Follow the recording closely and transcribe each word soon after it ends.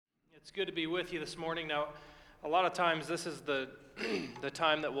It's good to be with you this morning. Now, a lot of times this is the the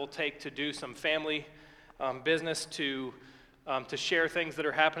time that we'll take to do some family business to share things that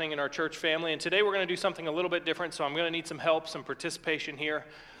are happening in our church family. And today we're going to do something a little bit different, so I'm going to need some help, some participation here.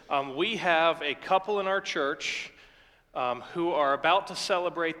 We have a couple in our church who are about to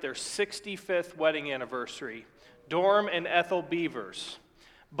celebrate their 65th wedding anniversary, Dorm and Ethel Beavers.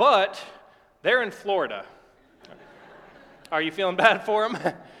 But they're in Florida. Are you feeling bad for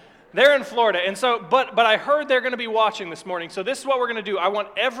them? They're in Florida, and so, but I heard they're going to be watching this morning, so this is what we're going to do. I want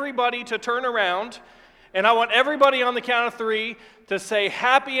everybody to turn around, and I want everybody on the count of three to say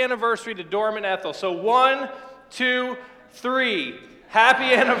happy anniversary to Dorm and Ethel. So 1, 2, 3.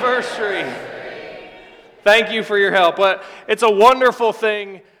 Happy anniversary. Thank you for your help. But it's a wonderful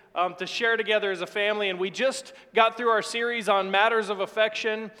thing to share together as a family, and we just got through our series on matters of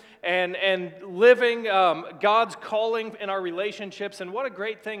affection and living God's calling in our relationships, and what a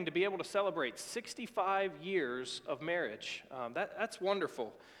great thing to be able to celebrate 65 years of marriage. That's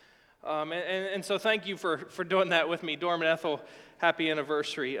wonderful. And so thank you for doing that with me. Dorm and Ethel, happy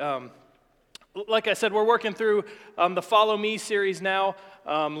anniversary. Like I said, we're working through the Follow Me series now,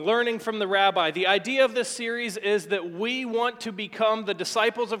 learning from the rabbi. The idea of this series is that we want to become the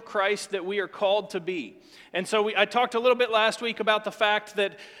disciples of Christ that we are called to be. And so I talked a little bit last week about the fact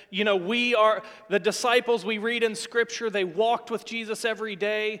that, we are the disciples we read in Scripture. They walked with Jesus every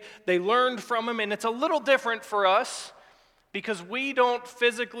day. They learned from him, and it's a little different for us because we don't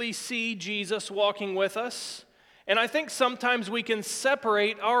physically see Jesus walking with us. And I think sometimes we can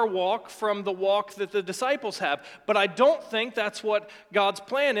separate our walk from the walk that the disciples have. But I don't think that's what God's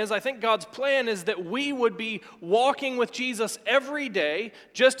plan is. I think God's plan is that we would be walking with Jesus every day,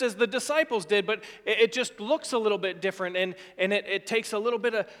 just as the disciples did. But it just looks a little bit different, and it takes a little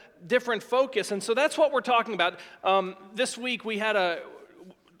bit of different focus. And so that's what we're talking about. This week we had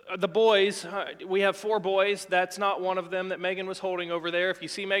the boys, we have 4 boys. That's not one of them that Megan was holding over there. If you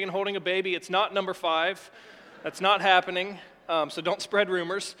see Megan holding a baby, it's not number 5. That's not happening, so don't spread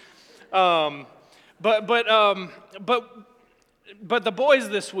rumors. But the boys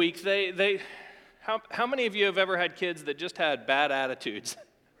this week, how many of you have ever had kids that just had bad attitudes?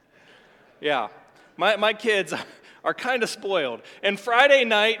 Yeah, my kids are kind of spoiled. And Friday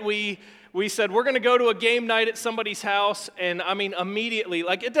night we said we're going to go to a game night at somebody's house, and I mean immediately,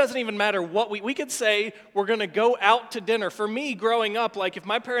 like it doesn't even matter what we could say we're going to go out to dinner. For me, growing up, like if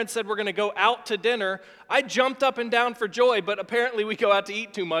my parents said we're going to go out to dinner, I jumped up and down for joy, but apparently we go out to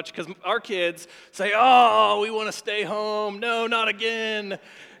eat too much because our kids say, oh, we want to stay home. No, not again.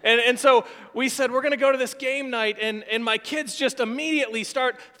 And so we said, we're going to go to this game night, and my kids just immediately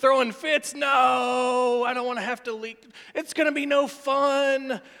start throwing fits. No, I don't want to have to leak. It's going to be no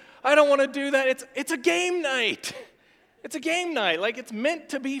fun. I don't want to do that. It's a game night. It's a game night. Like it's meant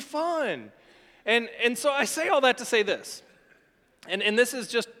to be fun. And so I say all that to say this. And this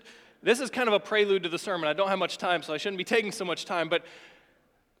is kind of a prelude to the sermon. I don't have much time, so I shouldn't be taking so much time. But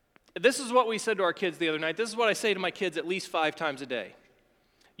this is what we said to our kids the other night. This is what I say to my kids at least 5 times a day.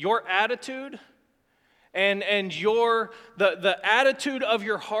 Your attitude and the attitude of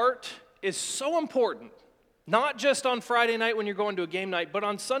your heart is so important. Not just on Friday night when you're going to a game night, but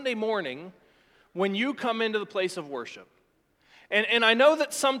on Sunday morning when you come into the place of worship. And I know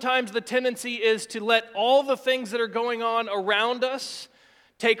that sometimes the tendency is to let all the things that are going on around us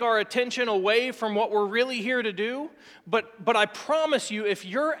take our attention away from what we're really here to do. But I promise you, if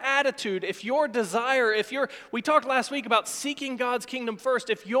your attitude, if your desire, we talked last week about seeking God's kingdom first.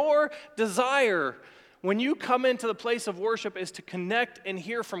 If your desire when you come into the place of worship is to connect and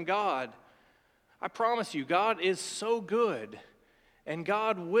hear from God, I promise you, God is so good, and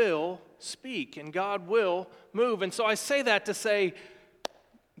God will speak, and God will move. And so I say that to say,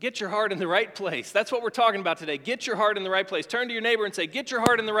 get your heart in the right place. That's what we're talking about today. Get your heart in the right place. Turn to your neighbor and say, get your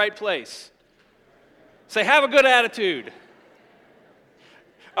heart in the right place. Say, have a good attitude.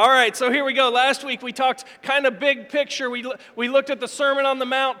 All right, so here we go. Last week we talked kind of big picture. We looked at the Sermon on the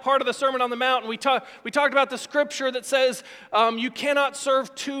Mount, part of the Sermon on the Mount, and we talked about the scripture that says you cannot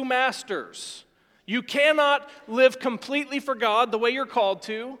serve 2 masters. You cannot live completely for God the way you're called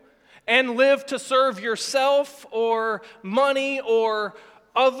to and live to serve yourself or money or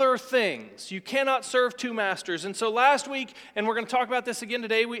other things. You cannot serve 2 masters. And so last week, and we're going to talk about this again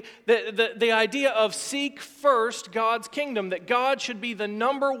today, the idea of seek first God's kingdom, that God should be the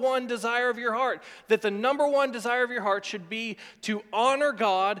number one desire of your heart, that the number one desire of your heart should be to honor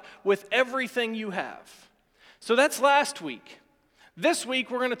God with everything you have. So that's last week. This week,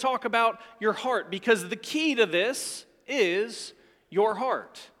 we're going to talk about your heart, because the key to this is your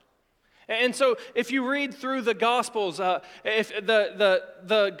heart. And so if you read through the Gospels, if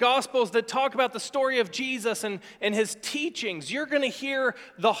the Gospels that talk about the story of Jesus and his teachings, you're going to hear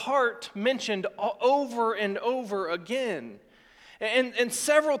the heart mentioned over and over again. And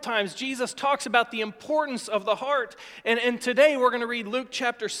several times Jesus talks about the importance of the heart. And today we're going to read Luke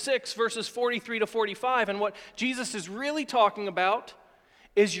chapter 6, verses 43 to 45. And what Jesus is really talking about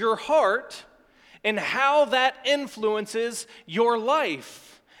is your heart and how that influences your life.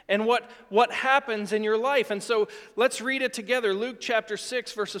 And what happens in your life. And so let's read it together. Luke chapter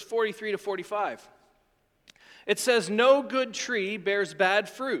 6, verses 43 to 45. It says, "No good tree bears bad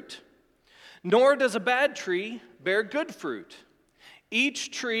fruit, nor does a bad tree bear good fruit. Each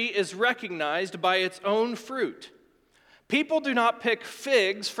tree is recognized by its own fruit. People do not pick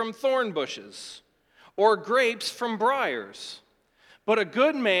figs from thorn bushes, or grapes from briars. But a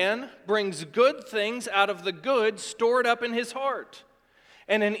good man brings good things out of the good stored up in his heart.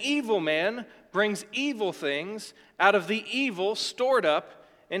 And an evil man brings evil things out of the evil stored up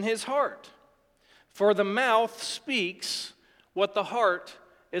in his heart. For the mouth speaks what the heart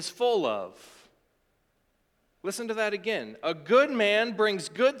is full of." Listen to that again. A good man brings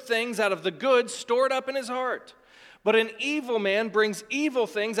good things out of the good stored up in his heart. But an evil man brings evil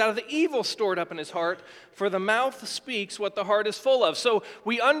things out of the evil stored up in his heart, for the mouth speaks what the heart is full of. So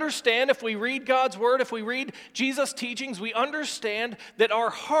we understand, if we read God's word, if we read Jesus' teachings, we understand that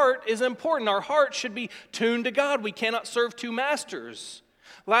our heart is important. Our heart should be tuned to God. We cannot serve two masters.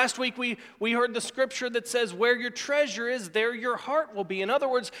 Last week we heard the scripture that says, "Where your treasure is, there your heart will be." In other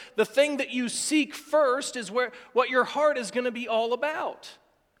words, the thing that you seek first is what your heart is going to be all about.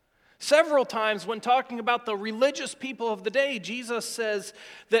 Several times when talking about the religious people of the day, Jesus says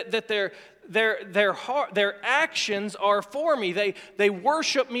that their actions are for me. They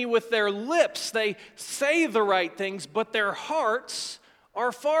worship me with their lips. They say the right things, but their hearts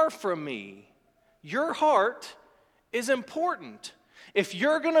are far from me. Your heart is important. If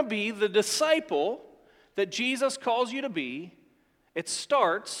you're going to be the disciple that Jesus calls you to be, it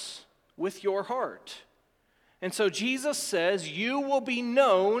starts with your heart. And so Jesus says, you will be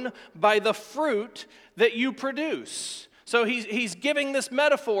known by the fruit that you produce. So he's giving this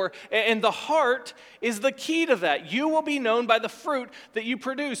metaphor, and the heart is the key to that. You will be known by the fruit that you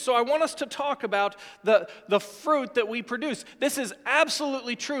produce. So I want us to talk about the fruit that we produce. This is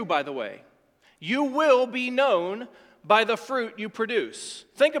absolutely true, by the way. You will be known by the fruit you produce.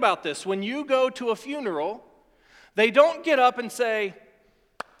 Think about this. When you go to a funeral, they don't get up and say,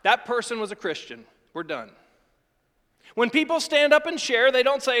 "That person was a Christian. We're done." When people stand up and share, they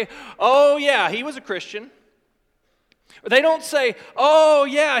don't say, "Oh yeah, he was a Christian." They don't say, "Oh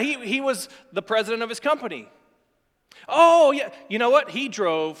yeah, he was the president of his company." "Oh yeah, you know what? He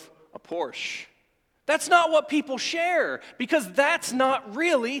drove a Porsche." That's not what people share, because that's not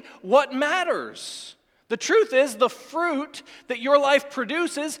really what matters. The truth is, the fruit that your life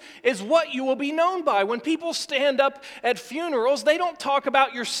produces is what you will be known by. When people stand up at funerals, they don't talk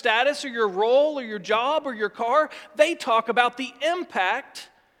about your status or your role or your job or your car. They talk about the impact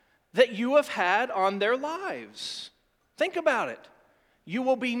that you have had on their lives. Think about it. You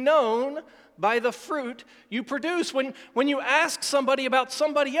will be known by the fruit you produce. When you ask somebody about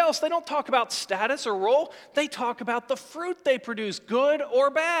somebody else, they don't talk about status or role. They talk about the fruit they produce, good or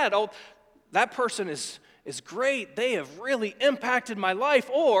bad. Oh, that person is great. They have really impacted my life.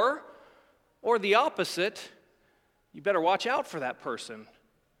 Or the opposite, you better watch out for that person.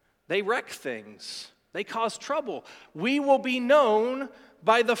 They wreck things. They cause trouble. We will be known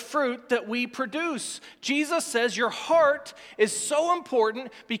by the fruit that we produce. Jesus says your heart is so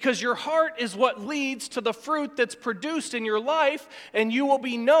important because your heart is what leads to the fruit that's produced in your life, and you will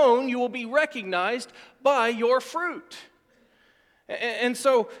be known, you will be recognized by your fruit. And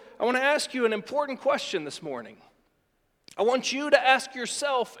so I want to ask you an important question this morning. I want you to ask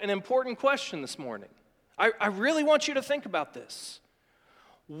yourself an important question this morning. I really want you to think about this.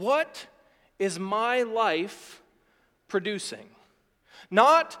 What is my life producing?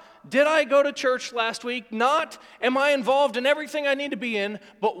 Not, did I go to church last week? Not, am I involved in everything I need to be in?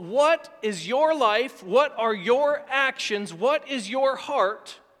 But what is your life? What are your actions? What is your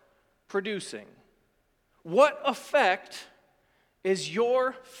heart producing? What effect is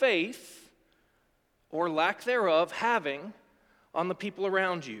your faith, or lack thereof, having on the people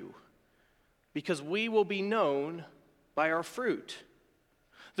around you? Because we will be known by our fruit.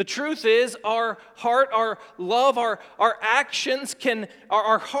 The truth is, our heart, our love, our actions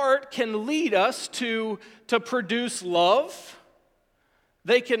our heart can lead us to produce love.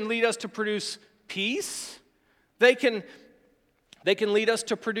 They can lead us to produce peace. They can lead us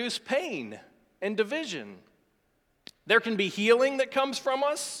to produce pain and division. There can be healing that comes from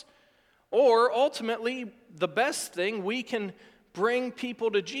us, Or ultimately, the best thing, we can bring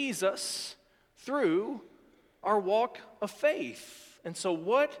people to Jesus through our walk of faith. And so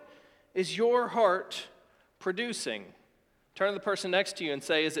what is your heart producing? Turn to the person next to you and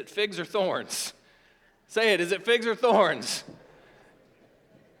say, is it figs or thorns? Say it, is it figs or thorns?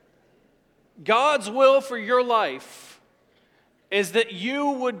 God's will for your life is that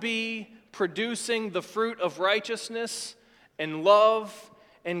you would be producing the fruit of righteousness and love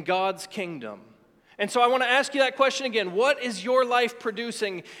in God's kingdom. And so I want to ask you that question again. What is your life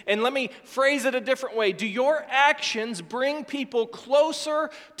producing? And let me phrase it a different way. Do your actions bring people closer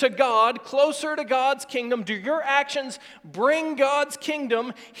to God, closer to God's kingdom? Do your actions bring God's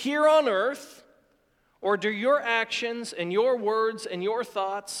kingdom here on earth? Or do your actions and your words and your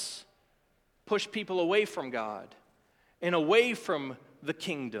thoughts push people away from God and away from the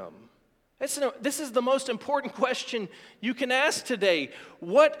kingdom? This is the most important question you can ask today.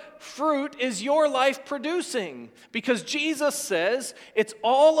 What fruit is your life producing? Because Jesus says it's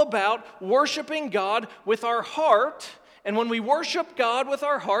all about worshiping God with our heart. And when we worship God with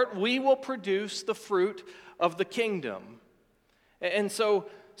our heart, we will produce the fruit of the kingdom. And so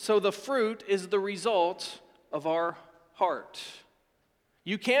the fruit is the result of our heart.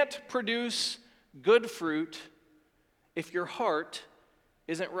 You can't produce good fruit if your heart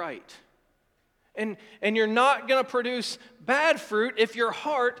isn't right. And you're not going to produce bad fruit if your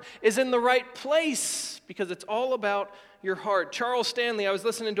heart is in the right place, because it's all about your heart. Charles Stanley, I was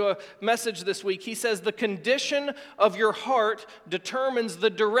listening to a message this week. He says the condition of your heart determines the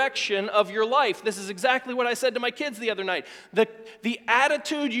direction of your life. This is exactly what I said to my kids the other night. The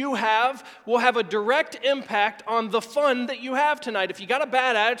attitude you have will have a direct impact on the fun that you have tonight. If you got a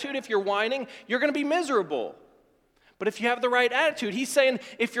bad attitude, if you're whining, you're going to be miserable. But if you have the right attitude, he's saying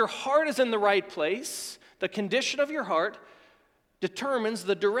if your heart is in the right place, the condition of your heart determines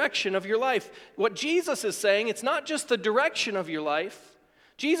the direction of your life. What Jesus is saying, it's not just the direction of your life.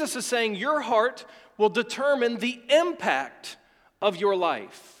 Jesus is saying your heart will determine the impact of your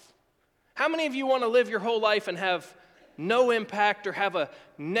life. How many of you want to live your whole life and have no impact or have a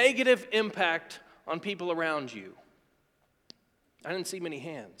negative impact on people around you? I didn't see many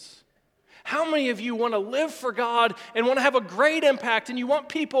hands. How many of you want to live for God and want to have a great impact, and you want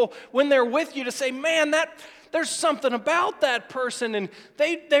people, when they're with you, to say, man, there's something about that person, and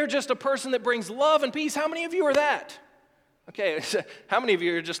they're just a person that brings love and peace? How many of you are that? Okay, how many of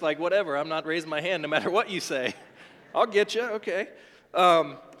you are just like, whatever, I'm not raising my hand no matter what you say? I'll get you, okay.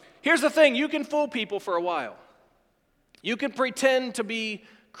 Here's the thing, you can fool people for a while. You can pretend to be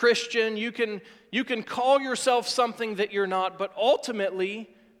Christian, you can call yourself something that you're not, but ultimately,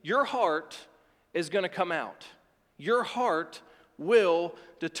 your heart is going to come out. Your heart will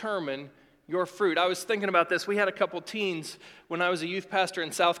determine your fruit. I was thinking about this. We had a couple teens when I was a youth pastor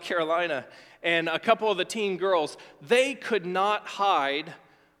in South Carolina, and a couple of the teen girls, they could not hide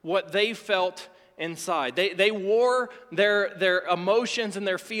what they felt inside. They wore their emotions and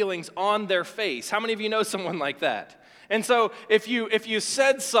their feelings on their face. How many of you know someone like that? And so if you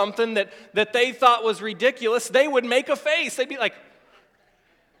said something that they thought was ridiculous, they would make a face. They'd be like,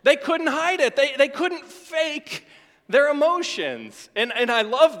 they couldn't hide it. They couldn't fake their emotions. And I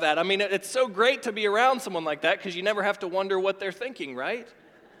love that. I mean, it's so great to be around someone like that because you never have to wonder what they're thinking, right?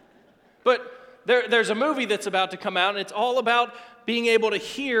 But there's a movie that's about to come out, and it's all about being able to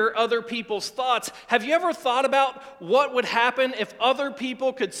hear other people's thoughts. Have you ever thought about what would happen if other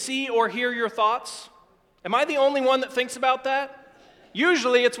people could see or hear your thoughts? Am I the only one that thinks about that?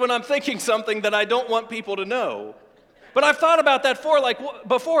 Usually it's when I'm thinking something that I don't want people to know. But I've thought about that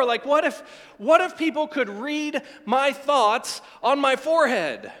before. Like, what if people could read my thoughts on my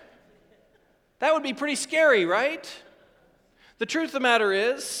forehead? That would be pretty scary, right? The truth of the matter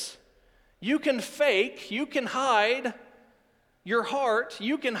is, you can fake, you can hide your heart,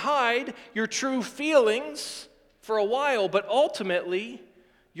 you can hide your true feelings for a while, but ultimately,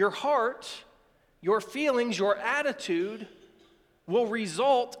 your heart, your feelings, your attitude will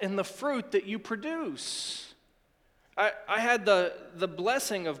result in the fruit that you produce. I had the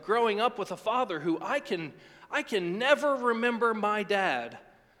blessing of growing up with a father who I can never remember my dad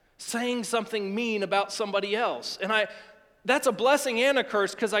saying something mean about somebody else. And that's a blessing and a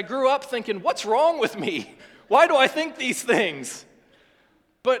curse because I grew up thinking, what's wrong with me? Why do I think these things?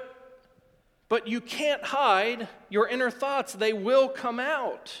 But you can't hide your inner thoughts. They will come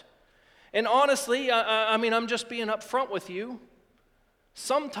out. And honestly, I mean, I'm just being upfront with you.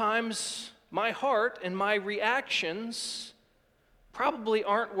 Sometimes my heart and my reactions probably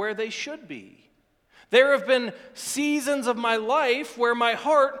aren't where they should be. There have been seasons of my life where my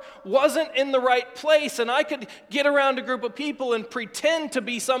heart wasn't in the right place, and I could get around a group of people and pretend to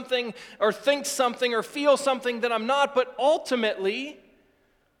be something or think something or feel something that I'm not, but ultimately,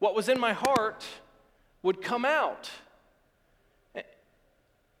 what was in my heart would come out.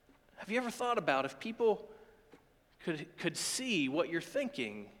 Have you ever thought about if people could see what you're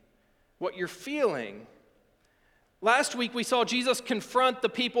thinking, what you're feeling? Last week we saw Jesus confront the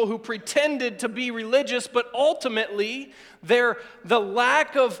people who pretended to be religious, but ultimately the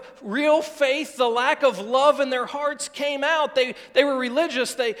lack of real faith, the lack of love in their hearts came out. They were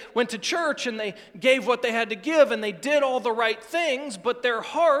religious, they went to church and they gave what they had to give and they did all the right things, but their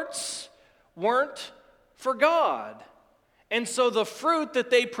hearts weren't for God. And so the fruit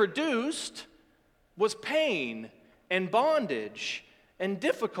that they produced was pain and bondage and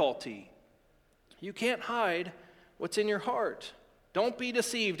difficulty. You can't hide what's in your heart. Don't be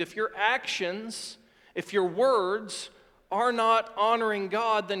deceived. If your actions, if your words are not honoring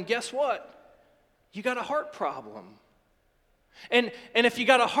God, then guess what? You got a heart problem. And if you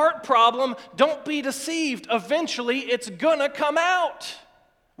got a heart problem, don't be deceived. Eventually, it's gonna come out.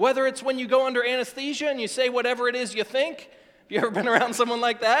 Whether it's when you go under anesthesia and you say whatever it is you think. Have you ever been around someone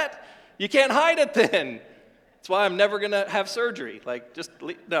like that? You can't hide it then. That's why I'm never gonna have surgery.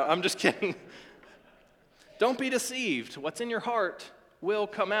 No, I'm just kidding. Don't be deceived. What's in your heart will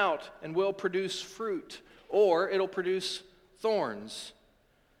come out and will produce fruit, or it'll produce thorns.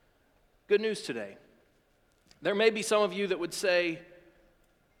 Good news today. There may be some of you that would say,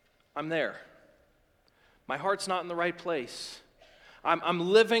 I'm there. My heart's not in the right place.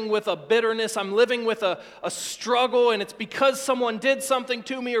 I'm living with a bitterness. I'm living with a struggle, and it's because someone did something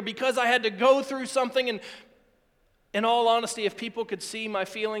to me or because I had to go through something. And in all honesty, if people could see my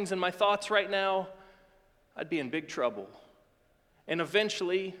feelings and my thoughts right now, I'd be in big trouble. And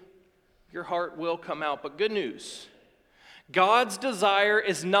eventually, your heart will come out. But good news, God's desire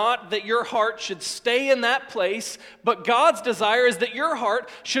is not that your heart should stay in that place, but God's desire is that your heart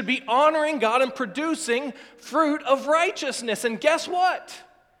should be honoring God and producing fruit of righteousness. And guess what?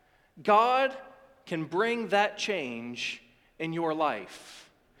 God can bring that change in your life.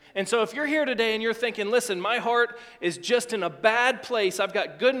 And so if you're here today and you're thinking, listen, my heart is just in a bad place, I've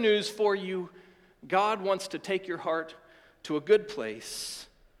got good news for you. God wants to take your heart to a good place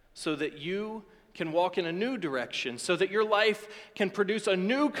so that you can walk in a new direction, so that your life can produce a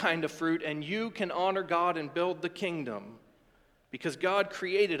new kind of fruit and you can honor God and build the kingdom. Because God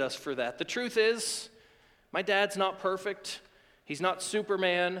created us for that. The truth is, my dad's not perfect. He's not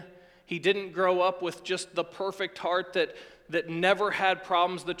Superman. He didn't grow up with just the perfect heart that never had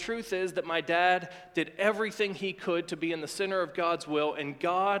problems. The truth is that my dad did everything he could to be in the center of God's will, and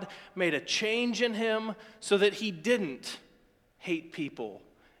God made a change in him so that he didn't hate people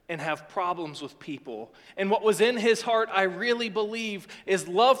and have problems with people. And what was in his heart, I really believe, is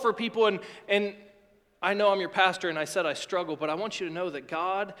love for people. And I know I'm your pastor and I said I struggle, but I want you to know that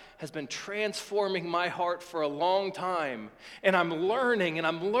God has been transforming my heart for a long time. And I'm learning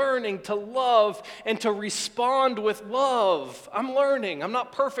to love and to respond with love. I'm learning. I'm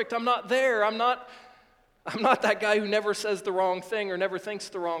not perfect. I'm not there. I'm not that guy who never says the wrong thing or never thinks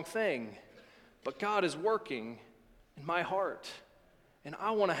the wrong thing. But God is working in my heart. And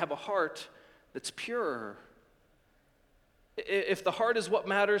I want to have a heart that's pure. If the heart is what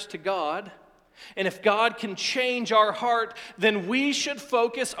matters to God, and if God can change our heart, then we should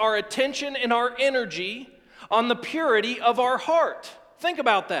focus our attention and our energy on the purity of our heart. Think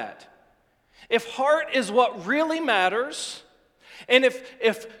about that. If heart is what really matters, and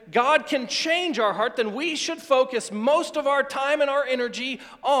if God can change our heart, then we should focus most of our time and our energy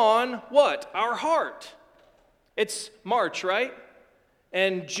on what? Our heart. It's March, right?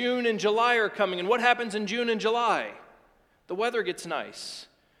 And June and July are coming. And what happens in June and July? The weather gets nice.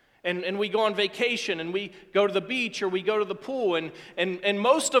 And we go on vacation, and we go to the beach, or we go to the pool. And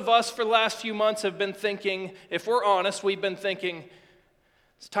most of us for the last few months have been thinking, if we're honest, we've been thinking,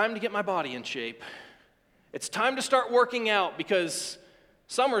 it's time to get my body in shape. It's time to start working out because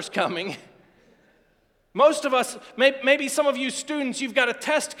summer's coming. Most of us, maybe some of you students, you've got a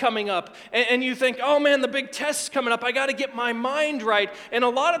test coming up, and you think, oh man, the big test's coming up, I got to get my mind right. And a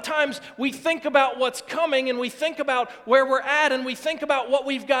lot of times we think about what's coming, and we think about where we're at, and we think about what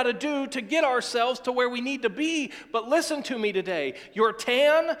we've got to do to get ourselves to where we need to be. But listen to me today. Your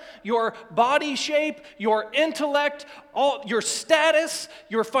tan, your body shape, your intellect, your status,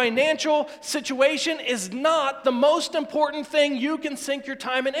 your financial situation is not the most important thing you can sink your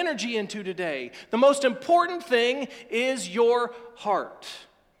time and energy into today. The most important thing is your heart.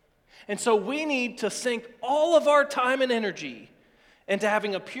 And so we need to sink all of our time and energy and to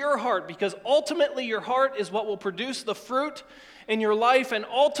having a pure heart, because ultimately your heart is what will produce the fruit in your life, and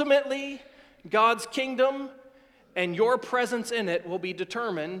ultimately God's kingdom and your presence in it will be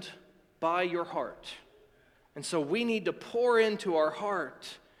determined by your heart. And so we need to pour into our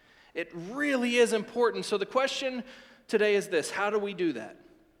heart. It really is important. So the question today is this: how do we do that?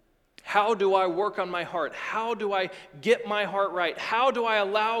 How do I work on my heart? How do I get my heart right? How do I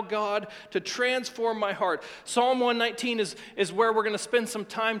allow God to transform my heart? Psalm 119 is where we're going to spend some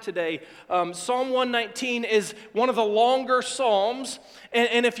time today. Psalm 119 is one of the longer psalms,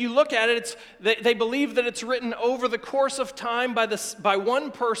 and if you look at it, they believe that it's written over the course of time by one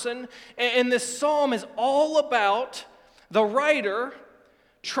person, and this psalm is all about the writer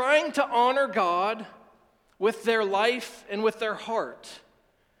trying to honor God with their life and with their heart.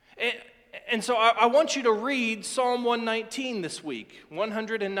 And so I want you to read Psalm 119 this week.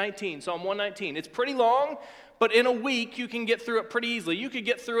 119, Psalm 119. It's pretty long, but in a week you can get through it pretty easily. You could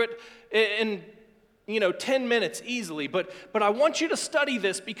get through it in 10 minutes easily. But I want you to study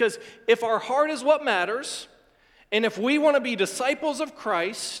this, because if our heart is what matters, and if we want to be disciples of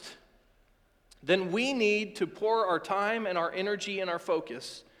Christ, then we need to pour our time and our energy and our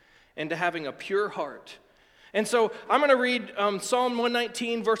focus into having a pure heart. And so I'm going to read Psalm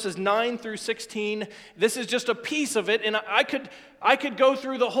 119, verses 9 through 16. This is just a piece of it, and I could go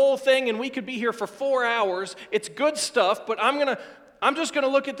through the whole thing, and we could be here for 4 hours. It's good stuff, but I'm just going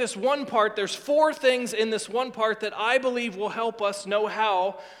to look at this one part. There's 4 things in this one part that I believe will help us know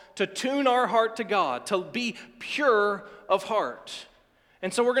how to tune our heart to God, to be pure of heart.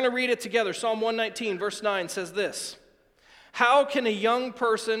 And so we're going to read it together. Psalm 119, verse 9 says this: how can a young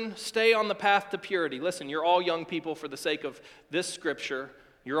person stay on the path to purity? Listen, you're all young people for the sake of this scripture.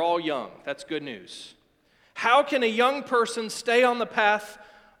 You're all young. That's good news. How can a young person stay on the path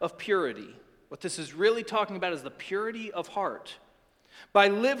of purity? What this is really talking about is the purity of heart. By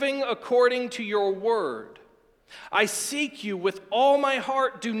living according to your word. I seek you with all my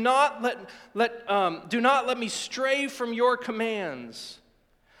heart. Do not let me stray from your commands.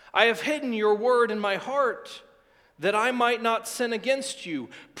 I have hidden your word in my heart, that I might not sin against you.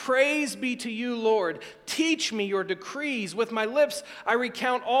 Praise be to you, Lord. Teach me your decrees. With my lips I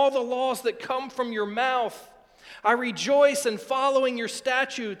recount all the laws that come from your mouth. I rejoice in following your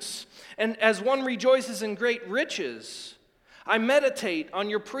statutes, and as one rejoices in great riches. I meditate on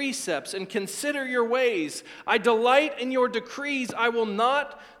your precepts and consider your ways. I delight in your decrees. I will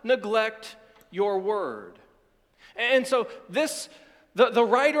not neglect your word. And so the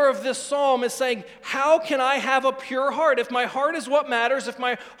writer of this psalm is saying, how can I have a pure heart? If my heart is what matters, if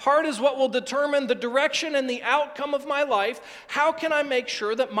my heart is what will determine the direction and the outcome of my life, how can I make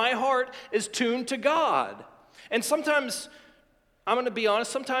sure that my heart is tuned to God? And sometimes, I'm going to be honest,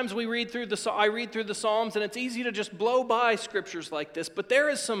 sometimes I read through the Psalms, and it's easy to just blow by scriptures like this, but there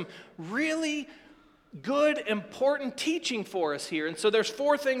is some really good, important teaching for us here. And so there's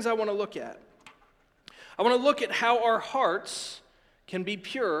 4 things I want to look at. I want to look at how our hearts can be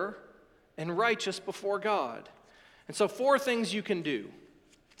pure and righteous before God. And so 4 things you can do.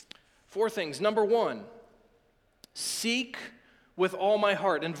 4 things. Number 1, seek with all my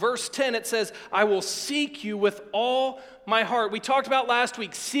heart. In verse 10 it says, I will seek you with all my heart. We talked about last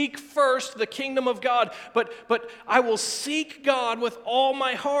week, seek first the kingdom of God, but I will seek God with all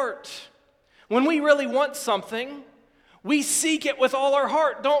my heart. When we really want something, we seek it with all our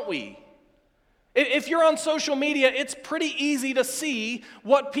heart, don't we? If you're on social media, it's pretty easy to see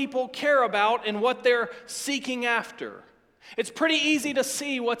what people care about and what they're seeking after. It's pretty easy to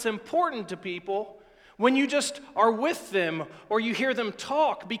see what's important to people when you just are with them or you hear them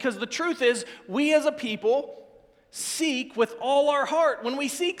talk, because the truth is, we as a people seek with all our heart when we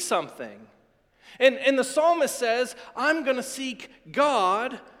seek something. And the psalmist says, I'm going to seek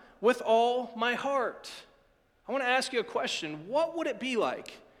God with all my heart. I want to ask you a question. What would it be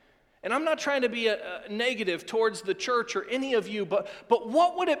like? And I'm not trying to be a negative towards the church or any of you, but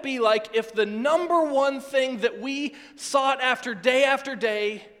what would it be like if the number one thing that we sought after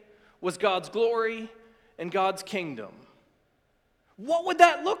day was God's glory and God's kingdom? What would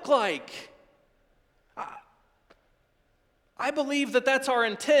that look like? I believe that that's our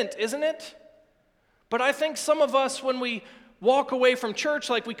intent, isn't it? But I think some of us, when we walk away from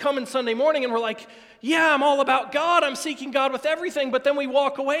church, like we come in Sunday morning and we're like, yeah, I'm all about God, I'm seeking God with everything, but then we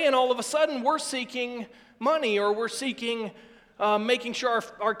walk away and all of a sudden we're seeking money, or we're seeking making sure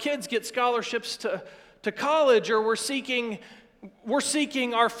our kids get scholarships to college, or we're seeking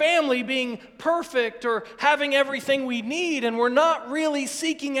our family being perfect or having everything we need, and we're not really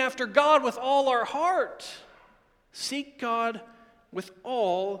seeking after God with all our heart. Seek God with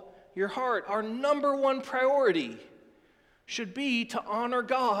all your heart. Our number one priority should be to honor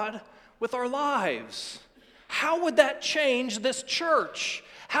God with our lives. How would that change this church?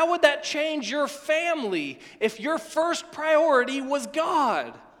 How would that change your family if your first priority was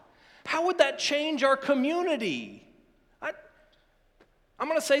God? How would that change our community? I'm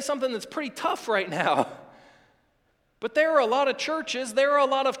going to say something that's pretty tough right now. But there are a lot of churches, there are a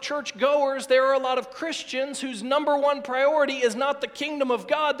lot of churchgoers, there are a lot of Christians whose number one priority is not the kingdom of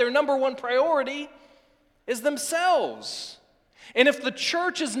God. Their number one priority is themselves. And if the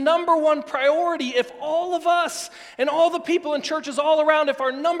church's number one priority, if all of us and all the people in churches all around, if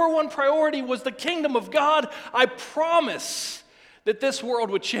our number one priority was the kingdom of God, I promise that this world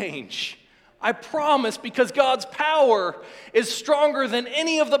would change. I promise, because God's power is stronger than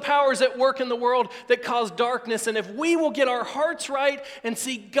any of the powers at work in the world that cause darkness. And if we will get our hearts right and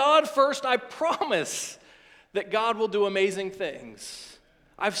seek God first, I promise that God will do amazing things.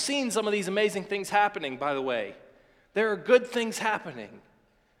 I've seen some of these amazing things happening, by the way. There are good things happening.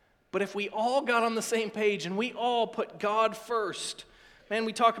 But if we all got on the same page and we all put God first, man,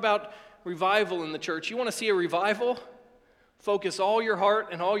 we talk about revival in the church. You want to see a revival? Focus all your heart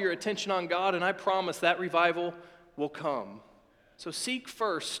and all your attention on God, and I promise that revival will come. So seek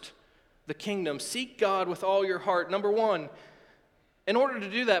first the kingdom. Seek God with all your heart. Number one, in order to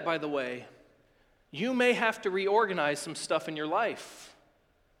do that, by the way, you may have to reorganize some stuff in your life.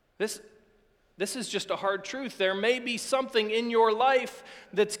 This is just a hard truth. There may be something in your life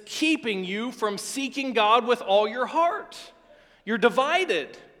that's keeping you from seeking God with all your heart. You're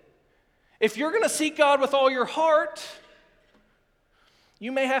divided. If you're going to seek God with all your heart,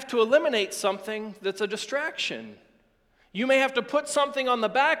 you may have to eliminate something that's a distraction. You may have to put something on the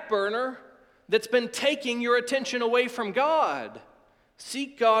back burner that's been taking your attention away from God.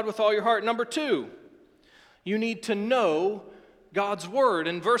 Seek God with all your heart. Number two, you need to know God's word.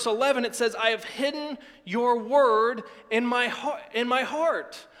 In verse 11 it says, I have hidden your word in my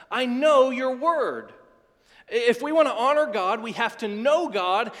heart. I know your word. If we want to honor God, we have to know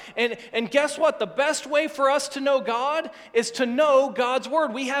God. And guess what? The best way for us to know God is to know God's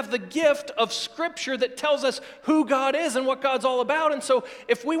word. We have the gift of Scripture that tells us who God is and what God's all about. And so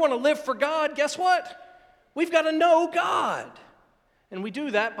if we want to live for God, guess what? We've got to know God. And we do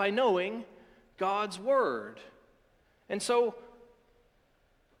that by knowing God's word. And so,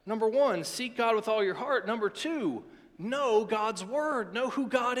 number one, seek God with all your heart. Number two, know God's word. Know who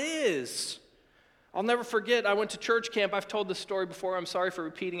God is. I'll never forget, I went to church camp. I've told this story before. I'm sorry for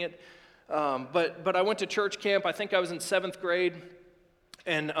repeating it. But I went to church camp. I think I was in 7th grade.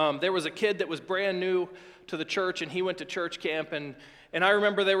 And there was a kid that was brand new to the church, and he went to church camp. And I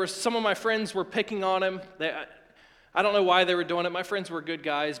remember some of my friends were picking on him. I don't know why they were doing it. My friends were good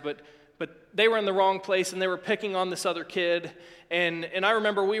guys, but they were in the wrong place, and they were picking on this other kid. And I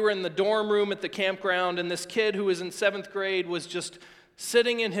remember we were in the dorm room at the campground, and this kid who was in 7th grade was just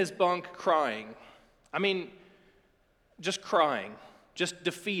sitting in his bunk crying. I mean, just crying, just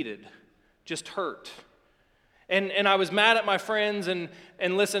defeated, just hurt. And I was mad at my friends, and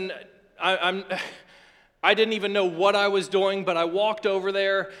listen, I didn't even know what I was doing, but I walked over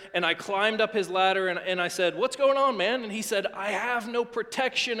there, and I climbed up his ladder, and I said, what's going on, man? And he said, I have no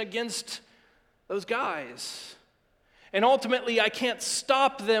protection against those guys. And ultimately, I can't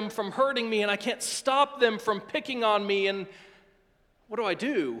stop them from hurting me, and I can't stop them from picking on me, and what do I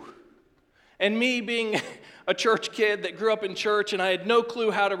do? And me being a church kid that grew up in church, and I had no clue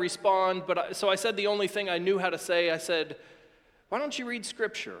how to respond, so I said the only thing I knew how to say. I said, why don't you read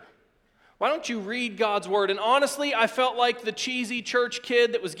Scripture? Why don't you read God's word? And honestly, I felt like the cheesy church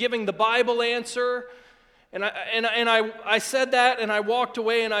kid that was giving the Bible answer. And I said that, and I walked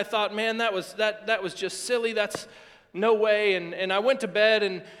away, and I thought, man, that was just silly. That's no way. And I went to bed,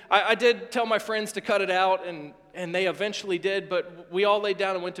 and I did tell my friends to cut it out, and they eventually did. But we all laid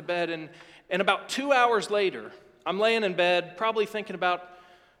down and went to bed, and about 2 hours later, I'm laying in bed, probably thinking about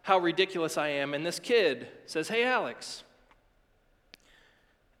how ridiculous I am, and this kid says, hey, Alex.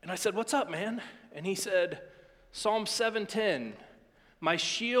 And I said, what's up, man? And he said, Psalm 7:10, my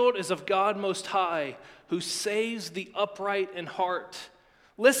shield is of God Most High, who saves the upright in heart.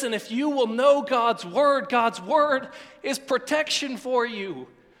 Listen, if you will know God's word is protection for you.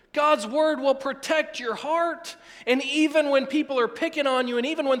 God's word will protect your heart. And even when people are picking on you, and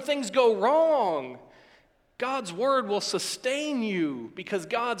even when things go wrong, God's word will sustain you, because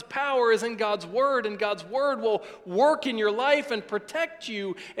God's power is in God's word, and God's word will work in your life and protect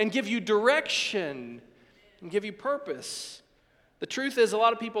you and give you direction and give you purpose. The truth is, a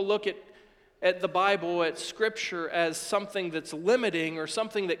lot of people look at the Bible, at Scripture, as something that's limiting or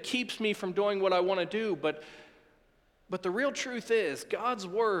something that keeps me from doing what I want to do, but But the real truth is, God's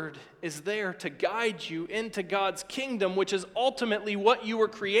word is there to guide you into God's kingdom, which is ultimately what you were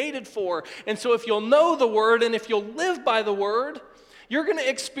created for. And so if you'll know the word and if you'll live by the word, you're going to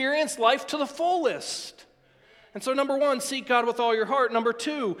experience life to the fullest. And so number 1, seek God with all your heart. Number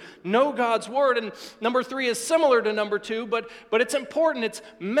 2, know God's word. And number 3 is similar to number 2, but it's important. It's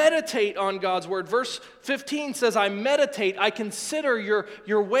meditate on God's word. Verse 15 says, I meditate, I consider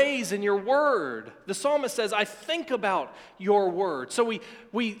your ways and your word. The psalmist says, I think about your word. So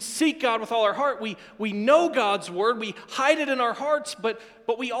we seek God with all our heart. We know God's word. We hide it in our hearts, but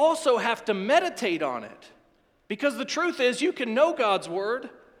we also have to meditate on it. Because the truth is, you can know God's word,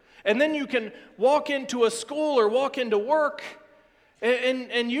 and then you can walk into a school or walk into work,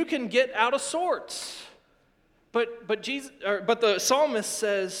 and you can get out of sorts. But the psalmist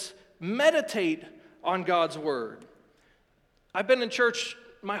says, meditate on God's word. I've been in church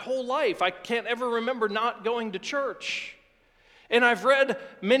my whole life. I can't ever remember not going to church. And I've read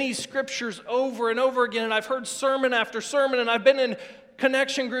many scriptures over and over again, and I've heard sermon after sermon, and I've been in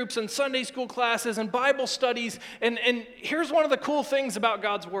connection groups and Sunday school classes and Bible studies. And here's one of the cool things about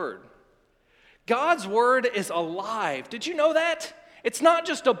God's word. God's word is alive. Did you know that? It's not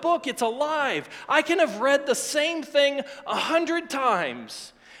just a book, it's alive. I can have read the same thing 100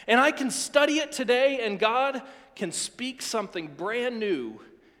 times, and I can study it today, and God can speak something brand new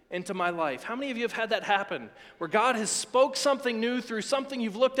into my life. How many of you have had that happen? Where God has spoke something new through something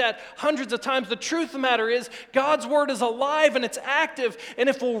you've looked at hundreds of times. The truth of the matter is, God's word is alive and it's active. And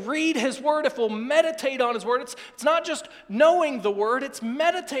if we'll read his word, if we'll meditate on his word, it's not just knowing the word, it's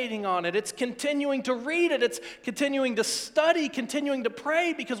meditating on it. It's continuing to read it. It's continuing to study, continuing to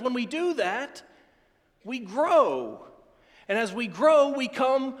pray. Because when we do that, we grow. And as we grow, we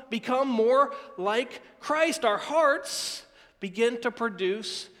become more like Christ. Our hearts begin to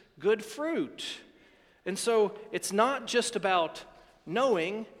produce good fruit. And so it's not just about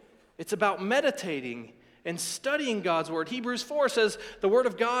knowing, it's about meditating and studying God's word. Hebrews 4 says the word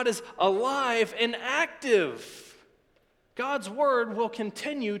of God is alive and active. God's word will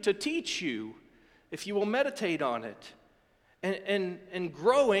continue to teach you if you will meditate on it. And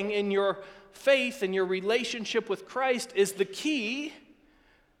growing in your faith and your relationship with Christ is the key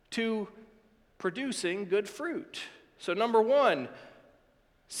to producing good fruit. So number 1,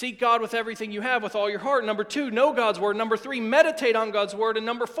 seek God with everything you have, with all your heart. Number 2, know God's word. Number 3, meditate on God's word. And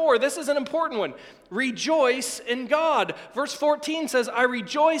number 4, this is an important one, rejoice in God. Verse 14 says, I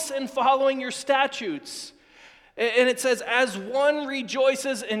rejoice in following your statutes. And it says, as one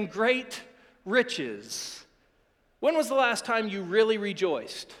rejoices in great riches. When was the last time you really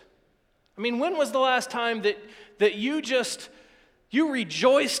rejoiced? I mean, when was the last time that you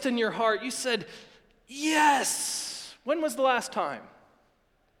rejoiced in your heart? You said, yes. When was the last time?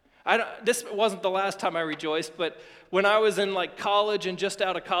 This wasn't the last time I rejoiced, but when I was in college and just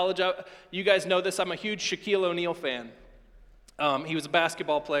out of college, you guys know this, I'm a huge Shaquille O'Neal fan. He was a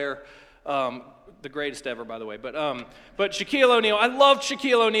basketball player, the greatest ever, by the way. But Shaquille O'Neal, I loved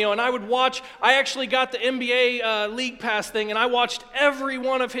Shaquille O'Neal, and I actually got the NBA League Pass thing, and I watched every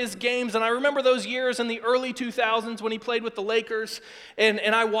one of his games, and I remember those years in the early 2000s when he played with the Lakers, and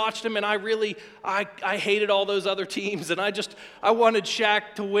I watched him, and I hated all those other teams, and I wanted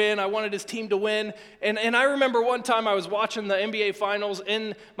Shaq to win, I wanted his team to win, and I remember one time I was watching the NBA Finals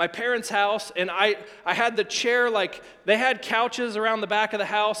in my parents' house, and I had the chair, they had couches around the back of the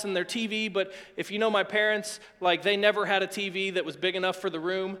house and their TV, but if you know my parents, they never had a TV that was big enough for the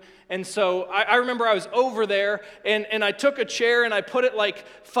room. And so I remember I was over there, and I took a chair and I put it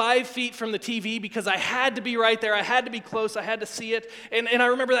 5 feet from the TV because I had to be right there. I had to be close. I had to see it. And I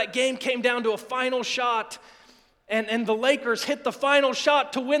remember that game came down to a final shot, and the Lakers hit the final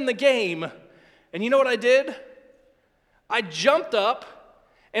shot to win the game. And you know what I did? I jumped up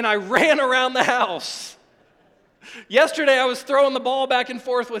and I ran around the house. Yesterday, I was throwing the ball back and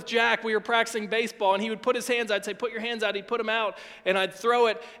forth with Jack. We were practicing baseball, and he would put his hands out. I'd say, put your hands out. He'd put them out, and I'd throw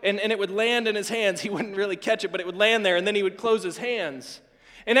it, and it would land in his hands. He wouldn't really catch it, but it would land there, and then he would close his hands.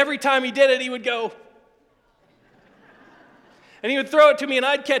 And every time he did it, he would go, and he would throw it to me, and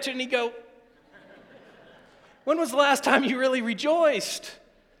I'd catch it, and he'd go, when was the last time you really rejoiced?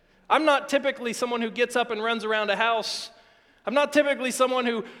 I'm not typically someone who gets up and runs around a house. I'm not typically someone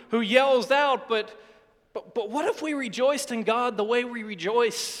who yells out, but what if we rejoiced in God the way we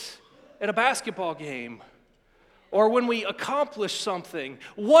rejoice at a basketball game? Or when we accomplish something?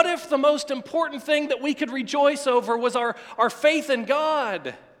 What if the most important thing that we could rejoice over was our faith in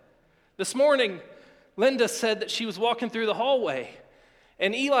God? This morning, Linda said that she was walking through the hallway,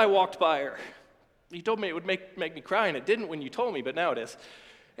 and Eli walked by her. He told me it would make me cry, and it didn't when you told me, but now it is.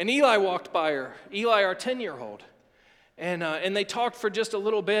 And Eli walked by her, Eli, our 10-year-old. And they talked for just a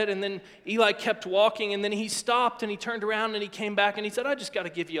little bit, and then Eli kept walking, and then he stopped, and he turned around, and he came back, and he said, I just got to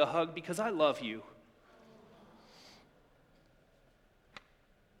give you a hug because I love you.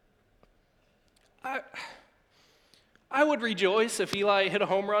 I would rejoice if Eli hit a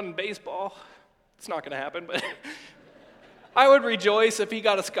home run in baseball. It's not going to happen, but I would rejoice if he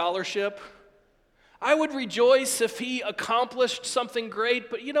got a scholarship. I would rejoice if he accomplished something great,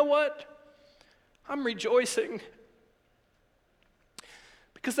 but you know what? I'm rejoicing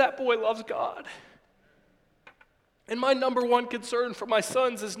because that boy loves God. And my number one concern for my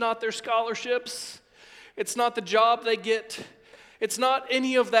sons is not their scholarships. It's not the job they get. It's not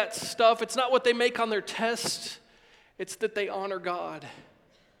any of that stuff. It's not what they make on their test. It's that they honor God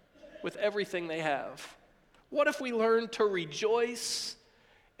with everything they have. What if we learn to rejoice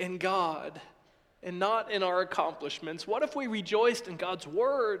in God and not in our accomplishments? What if we rejoiced in God's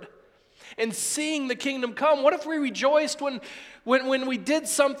word and seeing the kingdom come? What if we rejoiced when we did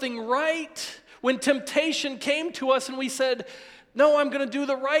something right? When temptation came to us and we said, no, I'm going to do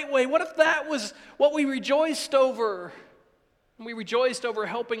the right way. What if that was what we rejoiced over? And we rejoiced over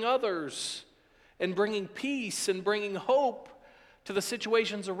helping others and bringing peace and bringing hope to the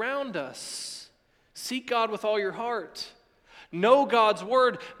situations around us. Seek God with all your heart. Know God's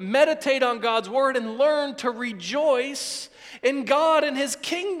word, meditate on God's word, and learn to rejoice in God and his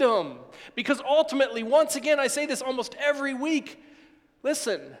kingdom. Because ultimately, once again, I say this almost every week,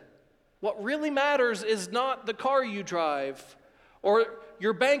 listen, what really matters is not the car you drive or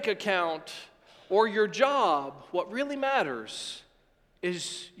your bank account or your job. What really matters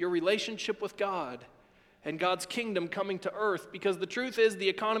is your relationship with God and God's kingdom coming to earth. Because the truth is, the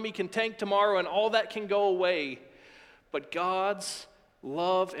economy can tank tomorrow and all that can go away. But God's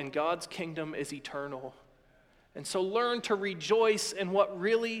love and God's kingdom is eternal. And so learn to rejoice in what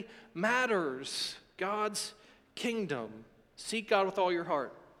really matters, God's kingdom. Seek God with all your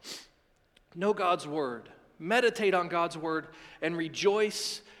heart. Know God's word. Meditate on God's word and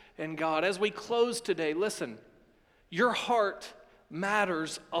rejoice in God. As we close today, listen, your heart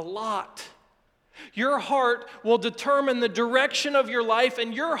matters a lot. Your heart will determine the direction of your life,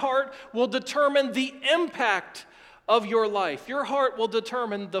 and your heart will determine the impact of your life. Your heart will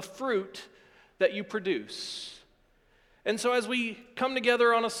determine the fruit that you produce. And so as we come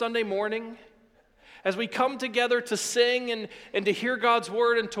together on a Sunday morning, as we come together to sing and to hear God's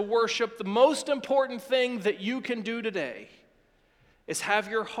word and to worship, the most important thing that you can do today is have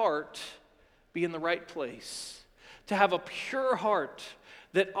your heart be in the right place. To have a pure heart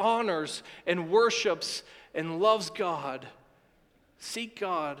that honors and worships and loves God. Seek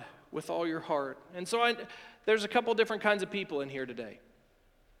God with all your heart. And so there's a couple different kinds of people in here today.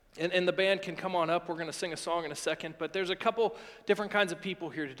 And the band can come on up. We're going to sing a song in a second. But there's a couple different kinds of people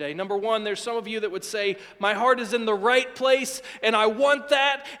here today. Number one, there's some of you that would say, my heart is in the right place, and I want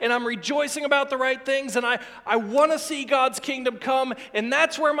that, and I'm rejoicing about the right things, and I want to see God's kingdom come, and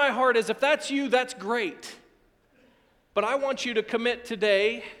that's where my heart is. If that's you, that's great. But I want you to commit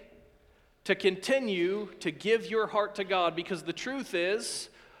today to continue to give your heart to God, because the truth is,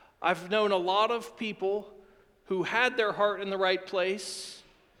 I've known a lot of people who had their heart in the right place,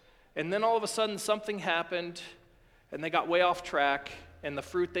 and then all of a sudden something happened, and they got way off track, and the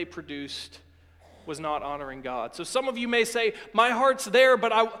fruit they produced was not honoring God. So some of you may say, my heart's there,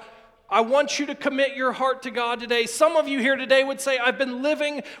 but I want you to commit your heart to God today. Some of you here today would say, I've been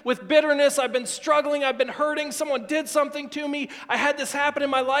living with bitterness, I've been struggling, I've been hurting, someone did something to me, I had this happen in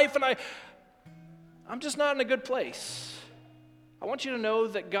my life, and I'm just not in a good place. I want you to know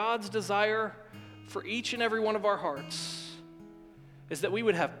that God's desire for each and every one of our hearts is that we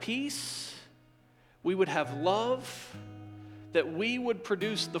would have peace, we would have love, that we would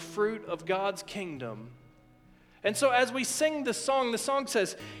produce the fruit of God's kingdom. And so as we sing the song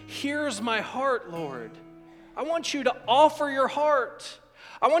says, here's my heart, Lord. I want you to offer your heart.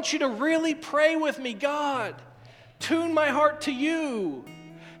 I want you to really pray with me, God. Tune my heart to you.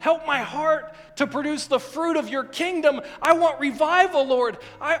 Help my heart to produce the fruit of your kingdom. I want revival, Lord.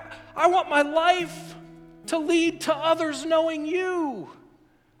 I want my life to lead to others knowing you.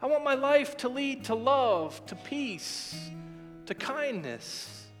 I want my life to lead to love, to peace, to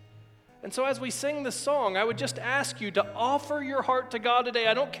kindness. And so as we sing this song, I would just ask you to offer your heart to God today.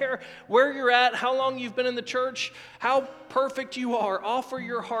 I don't care where you're at, how long you've been in the church, how perfect you are. Offer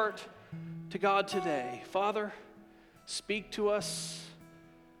your heart to God today. Father, speak to us.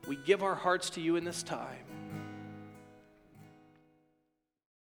 We give our hearts to you in this time.